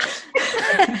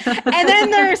 and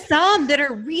then there are some that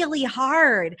are really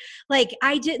hard. Like,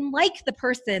 I didn't like the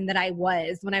person that I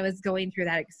was when I was going through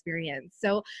that experience.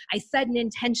 So I set an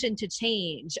intention to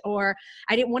change, or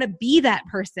I didn't want to be that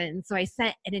person. So I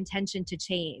set an intention to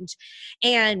change.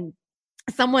 And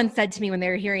someone said to me when they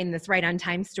were hearing this Right on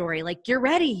Time story, like, you're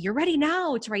ready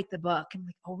now to write the book. I'm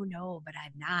like, oh no, but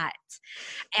I'm not.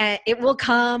 And it will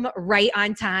come right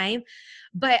on time.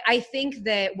 But I think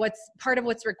that part of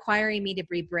what's requiring me to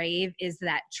be brave is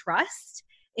that trust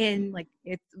in, like,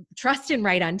 it's trust in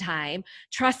Right on Time,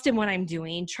 trust in what I'm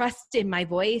doing, trust in my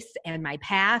voice and my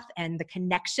path and the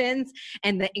connections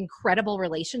and the incredible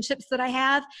relationships that I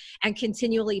have, and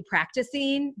continually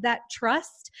practicing that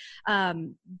trust.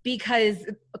 Because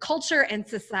culture and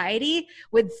society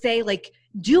would say, like,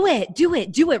 do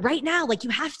it right now. Like, you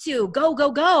have to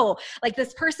go. Like,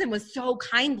 this person was so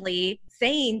kindly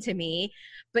saying to me,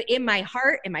 but in my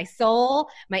heart, in my soul,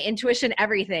 my intuition,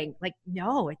 everything, like,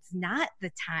 no, it's not the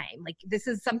time. Like, this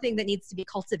is something that needs to be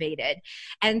cultivated.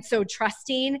 And so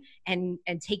trusting and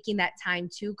taking that time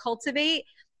to cultivate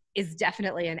is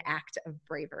definitely an act of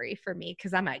bravery for me,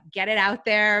 because I'm a get it out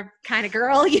there kind of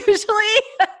girl usually.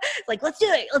 Like, let's do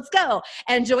it, let's go.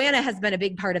 And Joanna has been a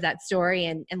big part of that story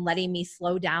and letting me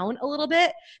slow down a little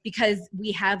bit, because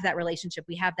we have that relationship,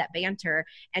 we have that banter,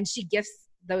 and she gifts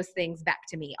those things back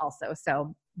to me also.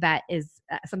 So that is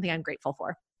something I'm grateful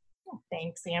for. Oh,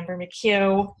 thanks, Amber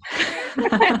McHugh.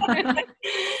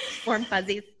 Warm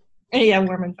fuzzies. Yeah,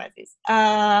 warm and fuzzies.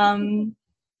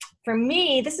 For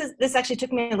me, this actually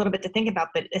took me a little bit to think about,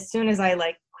 but as soon as I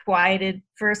like quieted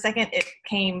for a second, it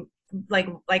came like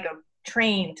a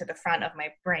train to the front of my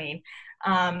brain.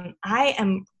 I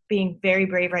am being very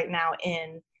brave right now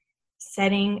in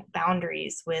setting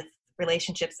boundaries with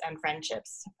relationships and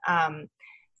friendships.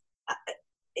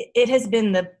 It has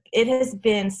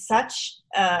been such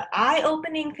an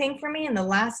eye-opening thing for me in the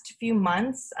last few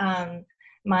months.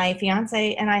 My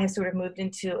fiance and I have sort of moved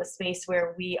into a space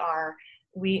where we are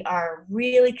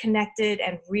really connected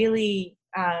and really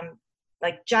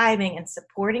like jiving and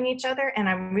supporting each other. And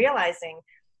I'm realizing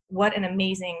what an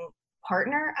amazing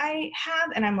partner I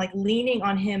have. And I'm like leaning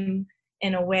on him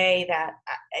in a way that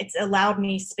it's allowed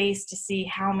me space to see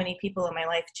how many people in my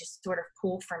life just sort of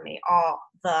pull from me all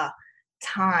the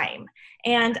time.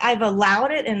 And I've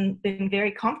allowed it and been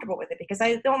very comfortable with it, because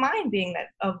I don't mind being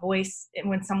a voice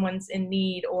when someone's in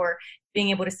need, or being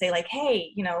able to say like,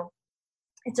 hey,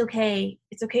 it's okay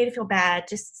to feel bad,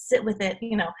 just sit with it.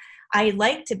 I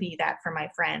like to be that for my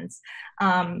friends.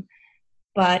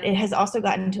 But it has also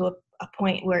gotten to a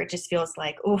point where it just feels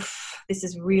like, oof, this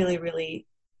is really, really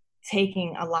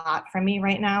taking a lot from me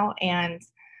right now. And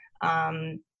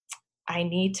I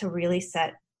need to really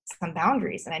set some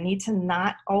boundaries, and I need to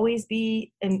not always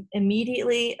be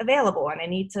immediately available. And I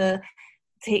need to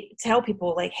tell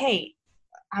people like, hey,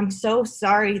 I'm so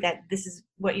sorry that this is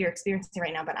what you're experiencing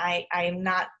right now, but I am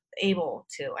not able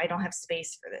to. I don't have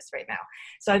space for this right now.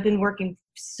 So I've been working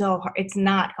so hard. It's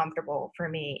not comfortable for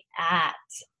me at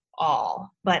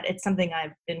all, but it's something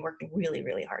I've been working really,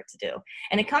 really hard to do.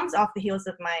 And it comes off the heels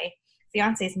of my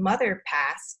fiance's mother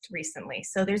passed recently.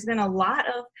 So there's been a lot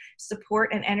of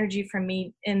support and energy from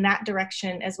me in that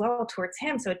direction as well towards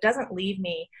him. So it doesn't leave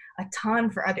me a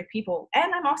ton for other people.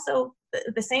 And I'm also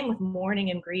the same with mourning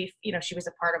and grief. She was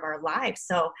a part of our lives.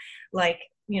 So like,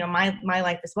 my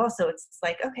life as well. So it's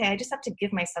like, okay, I just have to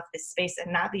give myself this space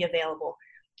and not be available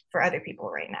for other people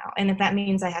right now. And if that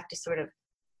means I have to sort of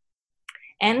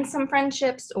end some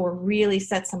friendships or really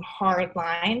set some hard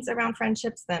lines around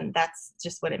friendships, then that's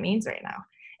just what it means right now.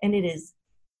 And it is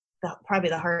probably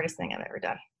the hardest thing I've ever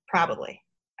done. Probably.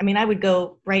 I mean, I would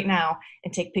go right now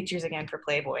and take pictures again for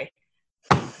Playboy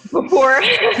before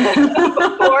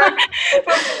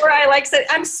I like said,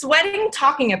 I'm sweating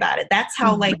talking about it. That's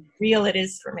how like real it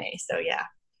is for me. So yeah.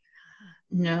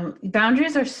 No,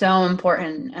 boundaries are so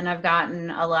important. And I've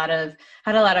had a lot of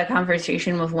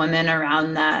conversation with women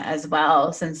around that as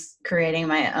well, since creating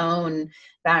my own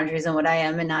boundaries and what I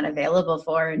am and not available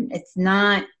for. And it's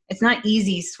not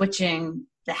easy switching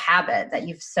the habit that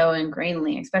you've so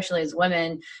ingrainedly, especially as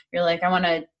women. You're like, I want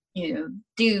to,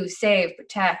 do, save,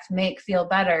 protect, make, feel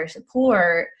better,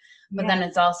 support. But then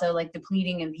it's also like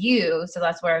depleting of you. So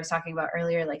that's where I was talking about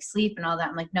earlier, like sleep and all that.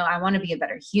 I'm like, no, I want to be a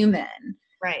better human.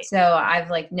 Right. So I've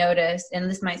like noticed, and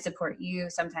this might support you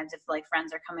sometimes if like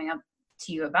friends are coming up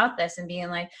to you about this and being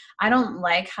like, I don't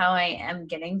like how I am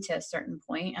getting to a certain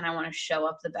point and I want to show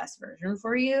up the best version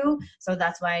for you. So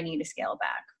that's why I need to scale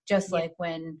back. Just like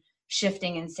when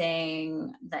shifting and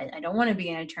saying that I don't want to be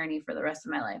an attorney for the rest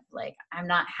of my life. Like I'm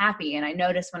not happy. And I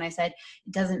noticed when I said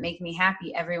it doesn't make me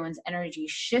happy, everyone's energy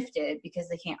shifted because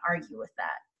they can't argue with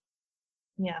that.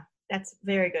 Yeah, that's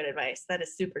very good advice. That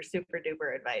is super, super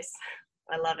duper advice.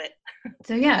 I love it.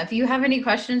 So yeah, if you have any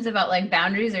questions about like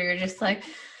boundaries, or you're just like,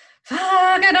 fuck,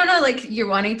 I don't know, like you're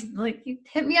wanting to, like, you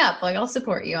hit me up, like I'll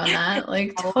support you on that.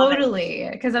 Like totally.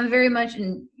 Because I'm very much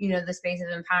in, the space of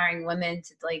empowering women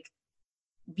to like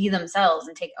be themselves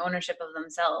and take ownership of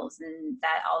themselves. And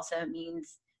that also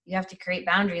means you have to create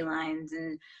boundary lines.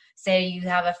 And say you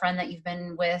have a friend that you've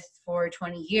been with for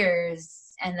 20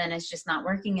 years and then it's just not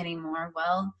working anymore.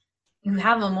 Well, you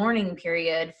have a mourning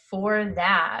period for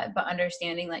that, but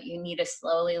understanding that you need to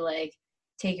slowly like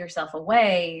take yourself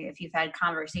away if you've had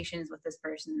conversations with this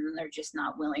person and they're just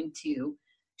not willing to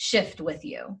shift with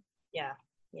you. Yeah.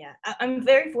 Yeah. I'm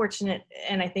very fortunate.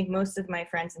 And I think most of my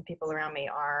friends and people around me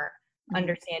are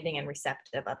understanding and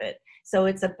receptive of it. So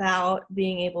it's about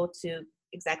being able to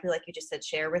exactly like you just said,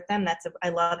 share with them. I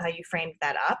love how you framed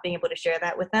that up, being able to share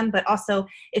that with them, but also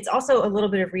it's also a little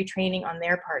bit of retraining on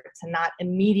their part to not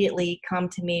immediately come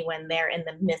to me when they're in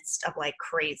the midst of like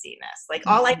craziness. Like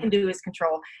all I can do is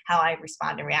control how I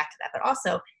respond and react to that. But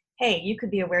also, hey, you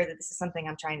could be aware that this is something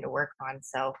I'm trying to work on.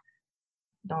 So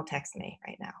don't text me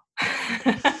right now.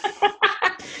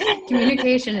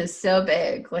 Communication is so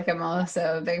big. Like I'm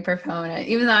also a big proponent,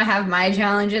 even though I have my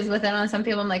challenges with it on some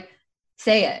people, I'm like,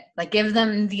 say it, like give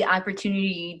them the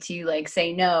opportunity to like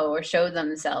say no or show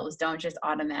themselves. Don't just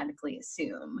automatically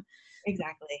assume.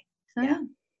 Exactly. So, Yeah.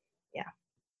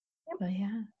 But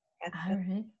yeah. All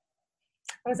right.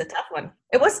 That was a tough one.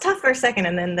 It was tough for a second,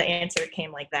 and then the answer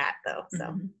came like that though.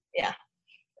 So yeah.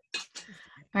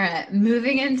 All right,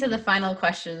 moving into the final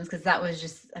questions, because that was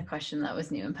just a question that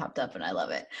was new and popped up and I love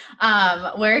it.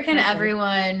 Where can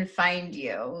everyone find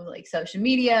you? Like social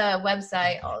media,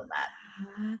 website, all of that?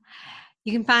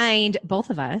 You can find both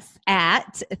of us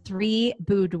at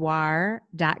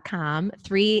 3boudoir.com.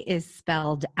 3 is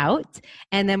spelled out.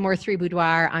 And then we're 3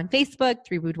 Boudoir on Facebook,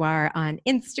 3 Boudoir on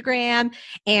Instagram.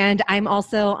 And I'm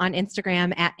also on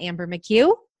Instagram at Amber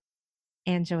McHugh.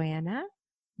 And Joanna?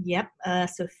 Yep.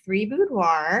 So 3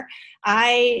 Boudoir.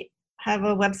 I have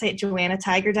a website,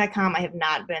 joannatiger.com. I have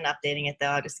not been updating it though.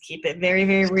 I'll just keep it very,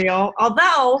 very real.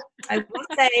 Although I will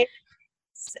say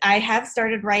I have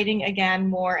started writing again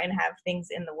more and have things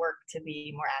in the work to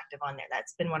be more active on there.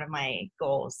 That's been one of my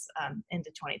goals into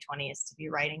 2020 is to be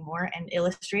writing more and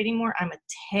illustrating more. I'm a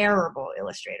terrible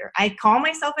illustrator. I call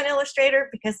myself an illustrator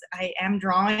because I am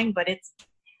drawing, but it's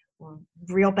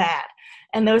real bad.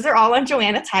 And those are all on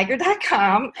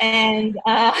joannatiger.com. And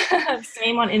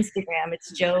same on Instagram.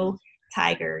 It's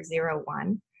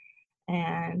JoeTiger01.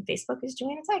 And Facebook is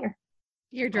Joanna Tiger.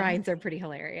 Your drawings are pretty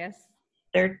hilarious.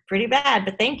 They're pretty bad,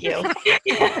 but thank you.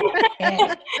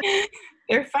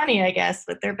 They're funny, I guess,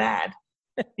 but they're bad.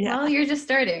 Yeah. Well, you're just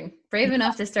starting. Brave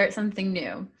enough to start something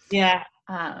new. Yeah.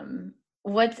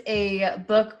 What's a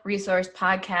book, resource,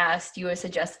 podcast you would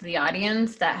suggest to the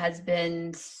audience that has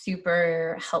been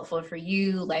super helpful for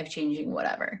you, life-changing,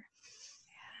 whatever?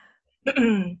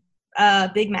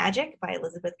 Big Magic by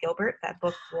Elizabeth Gilbert. That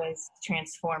book was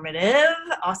transformative.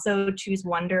 Also, Choose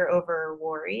Wonder Over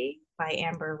Worry by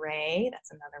Amber Ray.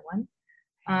 That's another one.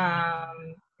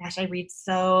 Gosh, I read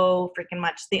so freaking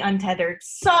much. The Untethered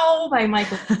Soul by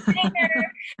Michael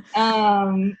Singer.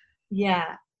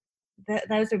 Yeah.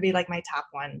 Those would be like my top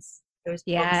ones. Those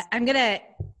books. I'm going to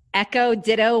echo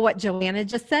ditto what Joanna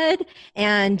just said.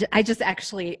 And I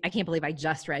can't believe I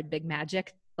just read Big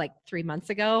Magic like 3 months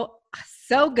ago.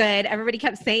 So good. Everybody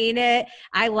kept saying it.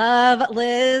 I love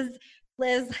Liz,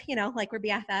 like we're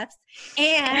BFFs.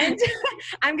 And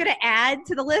I'm going to add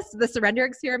to the list The Surrender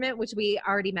Experiment, which we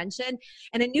already mentioned,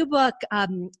 and a new book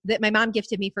that my mom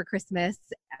gifted me for Christmas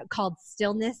called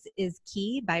Stillness is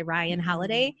Key by Ryan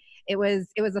Holiday. It was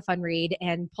a fun read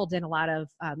and pulled in a lot of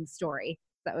story.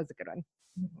 That was a good one.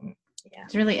 Mm-hmm. Yeah.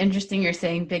 It's really interesting you're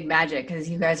saying Big Magic because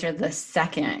you guys are the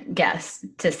second guest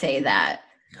to say that.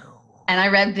 And I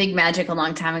read Big Magic a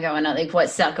long time ago, and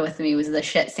what stuck with me was the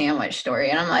shit sandwich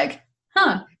story. And I'm like,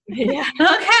 huh. Yeah.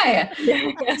 Okay.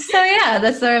 Yeah. So yeah,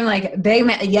 that's where I'm like,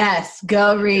 yes,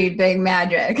 go read Big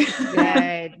Magic.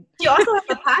 Good. She also have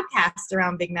a podcast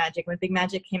around Big Magic. When Big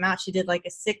Magic came out, she did like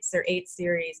a 6 or 8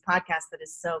 series podcast that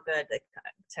is so good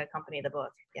to accompany the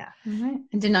book. Yeah. All right.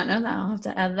 I did not know that. I'll have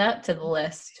to add that to the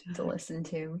list to listen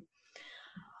to.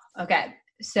 Okay.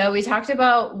 So we talked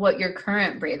about what your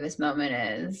current bravest moment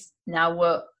is. Now,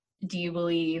 what do you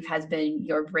believe has been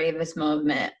your bravest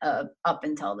moment up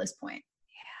until this point?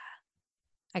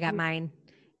 I got mine.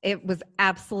 It was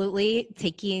absolutely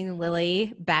taking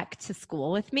Lily back to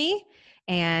school with me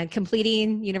and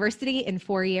completing university in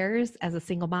 4 years as a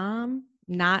single mom,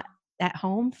 not at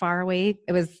home, far away.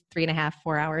 It was 3.5,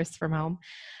 4 hours from home.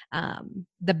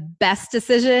 The best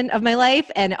decision of my life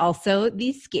and also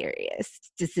the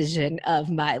scariest decision of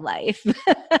my life.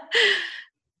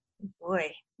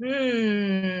 Boy.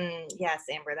 Yes,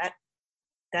 Amber, that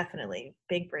definitely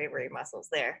big bravery muscles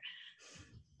there.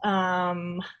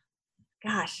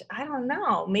 Gosh, I don't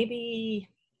know. Maybe,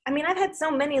 I've had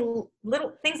so many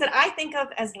little things that I think of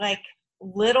as like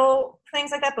little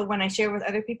things like that, but when I share with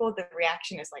other people, the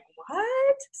reaction is like,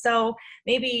 what? So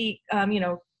maybe,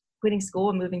 quitting school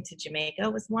and moving to Jamaica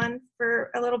was one for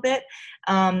a little bit.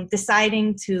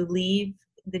 Deciding to leave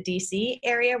the DC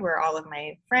area where all of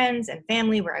my friends and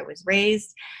family, where I was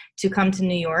raised, to come to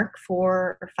New York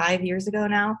 4 or 5 years ago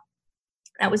now.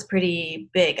 That was pretty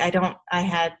big. I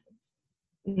had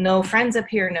no friends up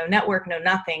here, no network, no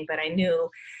nothing, but I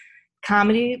knew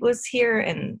comedy was here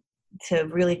and to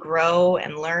really grow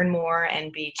and learn more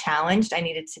and be challenged, I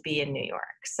needed to be in New York.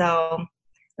 So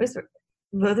those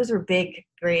were big,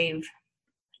 brave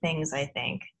things, I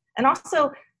think. And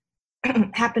also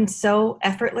happened so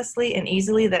effortlessly and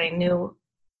easily that I knew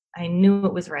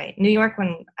it was right. New York,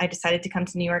 when I decided to come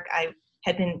to New York, I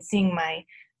had been seeing my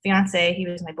fiance. He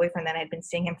was my boyfriend then. I'd been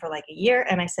seeing him for like a year.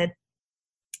 And I said,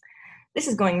 this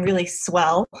is going really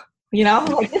swell.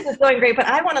 Like this is going great, but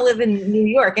I want to live in New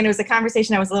York. And it was a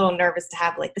conversation I was a little nervous to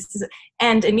have, like,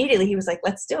 and immediately he was like,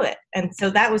 let's do it. And so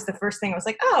that was the first thing. I was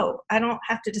like, oh, I don't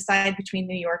have to decide between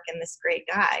New York and this great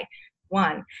guy.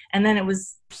 One. And then it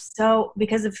was so,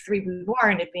 because of Three Blue War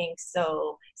and it being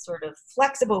so sort of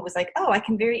flexible, it was like, oh, I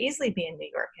can very easily be in New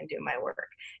York and do my work.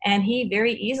 And he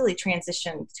very easily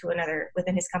transitioned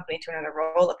within his company to another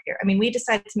role up here. I mean, we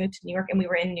decided to move to New York and we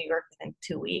were in New York within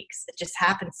 2 weeks. It just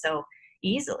happened so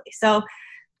easily. So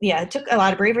yeah, it took a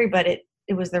lot of bravery, but it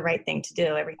was the right thing to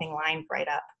do. Everything lined right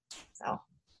up. So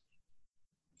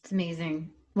it's amazing.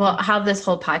 Well, how this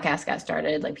whole podcast got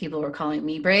started, like people were calling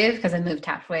me brave because I moved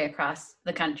halfway across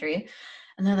the country.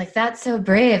 And they're like, that's so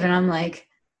brave. And I'm like,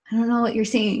 I don't know what you're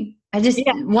seeing. I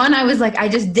was like, I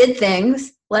just did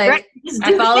things. Like right.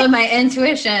 I followed my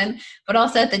intuition, but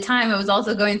also at the time I was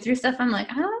also going through stuff. I'm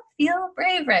like, I don't feel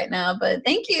brave right now, but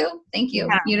thank you.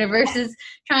 Yeah. Universe is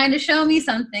trying to show me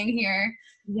something here.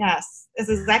 Yes. This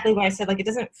is exactly what I said. Like, it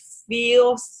doesn't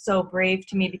feel so brave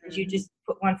to me because you just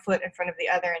put one foot in front of the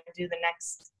other and do the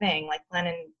next thing. Like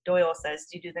Glennon Doyle says,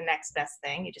 you do the next best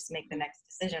thing. You just make the next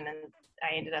decision. And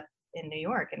I ended up in New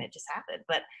York and it just happened.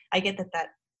 But I get that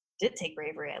did take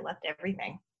bravery. I left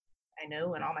everything I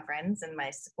know and all my friends and my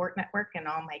support network and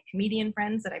all my comedian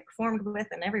friends that I performed with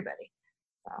and everybody.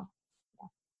 So,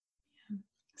 yeah.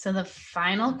 So the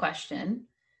final question,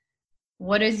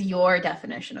 what is your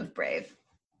definition of brave?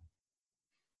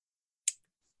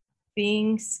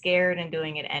 Being scared and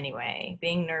doing it anyway,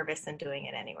 being nervous and doing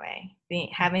it anyway,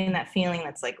 having that feeling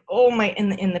that's like, oh my,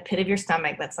 in the pit of your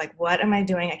stomach, that's like, what am I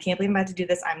doing? I can't believe I'm about to do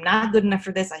this. I'm not good enough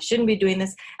for this. I shouldn't be doing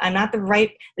this. I'm not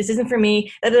this isn't for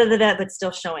me, but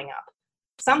still showing up.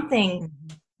 Something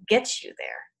gets you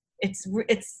there.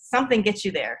 It's something gets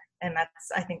you there. And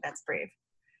I think that's brave.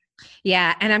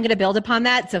 Yeah. And I'm going to build upon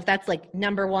that. So if that's like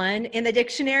number 1 in the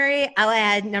dictionary, I'll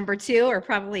add number 2 or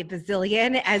probably a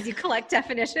bazillion as you collect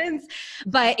definitions.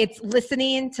 But it's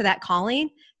listening to that calling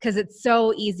because it's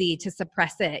so easy to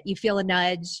suppress it. You feel a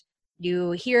nudge,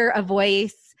 you hear a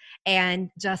voice, and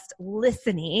just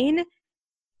listening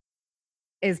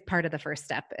is part of the first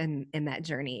step in that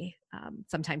journey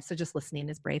sometimes. So just listening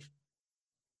is brave.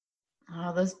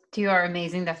 Oh, those 2 are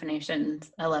amazing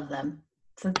definitions. I love them.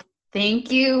 So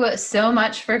thank you so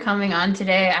much for coming on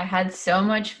today. I had so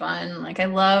much fun. Like, I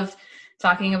loved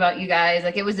talking about you guys.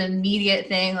 Like, it was an immediate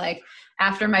thing. Like,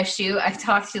 after my shoot, I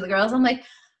talked to the girls. I'm like,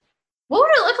 what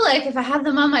would it look like if I had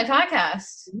them on my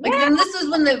podcast? Like, and this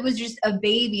was when it was just a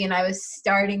baby and I was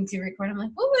starting to record. I'm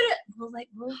like, what would it?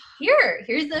 Well,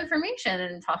 here's the information,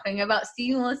 and talking about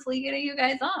seamlessly getting you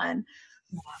guys on.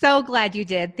 So glad you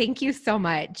did. Thank you so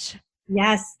much.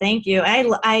 Yes, thank you.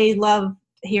 I love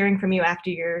hearing from you after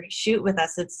your shoot with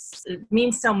us. It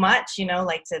means so much,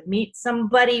 like to meet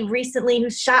somebody recently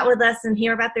who's shot with us and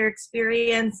hear about their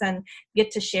experience and get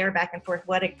to share back and forth.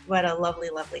 What a lovely,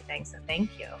 lovely thing. So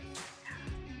thank you.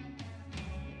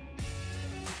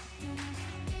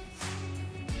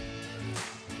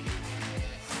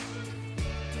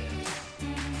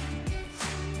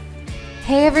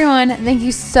 Hey everyone, thank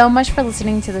you so much for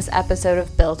listening to this episode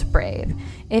of Built Brave.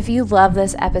 If you love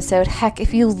this episode, heck,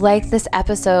 if you like this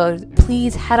episode,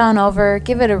 please head on over,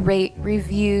 give it a rate,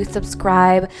 review,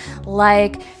 subscribe,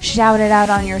 shout it out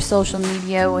on your social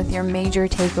media with your major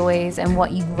takeaways and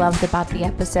what you loved about the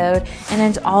episode. And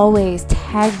as always,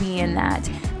 tag me in that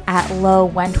at Lo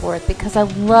Wentworth because I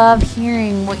love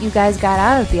hearing what you guys got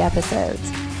out of the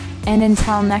episodes. And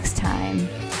until next time,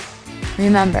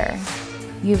 remember,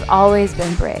 you've always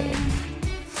been brave.